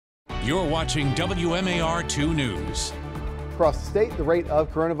You're watching WMAR 2 News. Across the state, the rate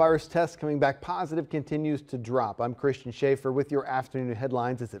of coronavirus tests coming back positive continues to drop. I'm Christian Schaefer with your afternoon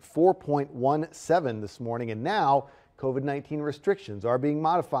headlines. It's at 4.17 this morning, and now COVID-19 restrictions are being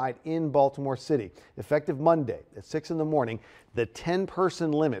modified in Baltimore City. Effective Monday at 6 in the morning, the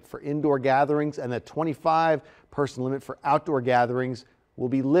 10-person limit for indoor gatherings and the 25-person limit for outdoor gatherings will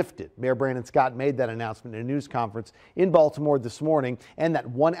be lifted. Mayor Brandon Scott made that announcement in a news conference in Baltimore this morning, and that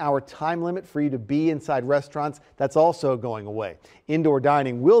 1-hour time limit for you to be inside restaurants, that's also going away. Indoor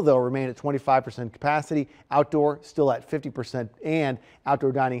dining will, though, remain at 25% capacity, outdoor still at 50%, and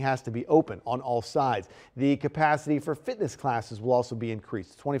outdoor dining has to be open on all sides. The capacity for fitness classes will also be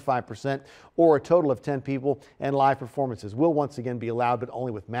increased, 25% or a total of 10 people, and live performances will once again be allowed, but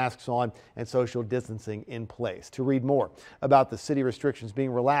only with masks on and social distancing in place. To read more about the city restrictions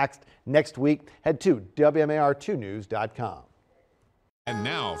being relaxed next week, head to WMAR2news.com. And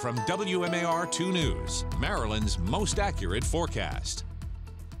now from WMAR 2 News, Maryland's most accurate forecast.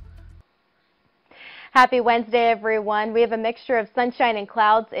 Happy Wednesday, everyone. We have a mixture of sunshine and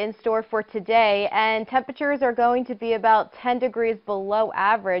clouds in store for today, and temperatures are going to be about 10 degrees below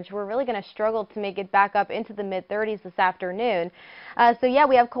average. We're really going to struggle to make it back up into the mid-30s this afternoon. So yeah,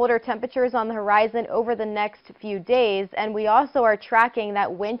 we have colder temperatures on the horizon over the next few days, and we also are tracking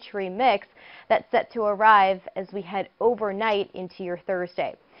that wintry mix that's set to arrive as we head overnight into your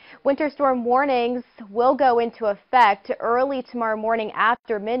Thursday. Winter storm warnings will go into effect early tomorrow morning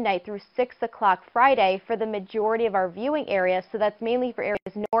after midnight through 6 o'clock Friday for the majority of our viewing areas. So that's mainly for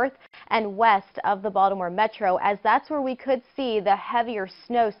areas north and west of the Baltimore Metro, as that's where we could see the heavier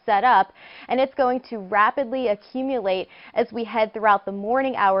snow set up, and it's going to rapidly accumulate as we head throughout the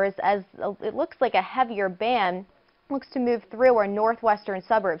morning hours, as it looks like a heavier band looks to move through our northwestern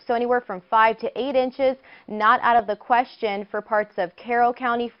suburbs. So anywhere from 5 to 8 inches, not out of the question for parts of Carroll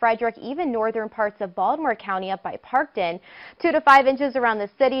County, Frederick, even northern parts of Baltimore County up by Parkton. 2 to 5 inches around the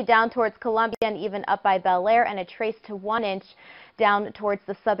city, down towards Columbia, and even up by Bel Air, and a trace to 1 inch down towards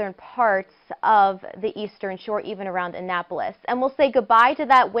the southern parts of the eastern shore, even around Annapolis. And we'll say goodbye to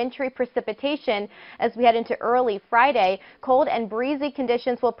that wintry precipitation as we head into early Friday. Cold and breezy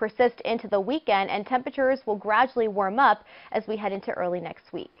conditions will persist into the weekend, and temperatures will gradually warm up as we head into early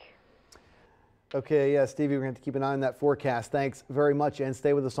next week. Okay, yeah, Stevie, we're going to have to keep an eye on that forecast. Thanks very much, and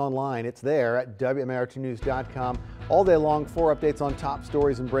stay with us online. It's there at WMAR2news.com all day long for updates on top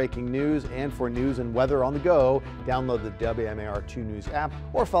stories and breaking news, and for news and weather on the go. Download the WMAR2 News app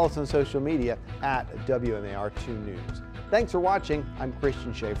or follow us on social media at WMAR2 News. Thanks for watching. I'm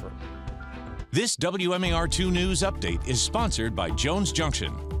Christian Schaefer. This WMAR 2 News update is sponsored by Jones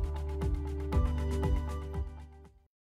Junction.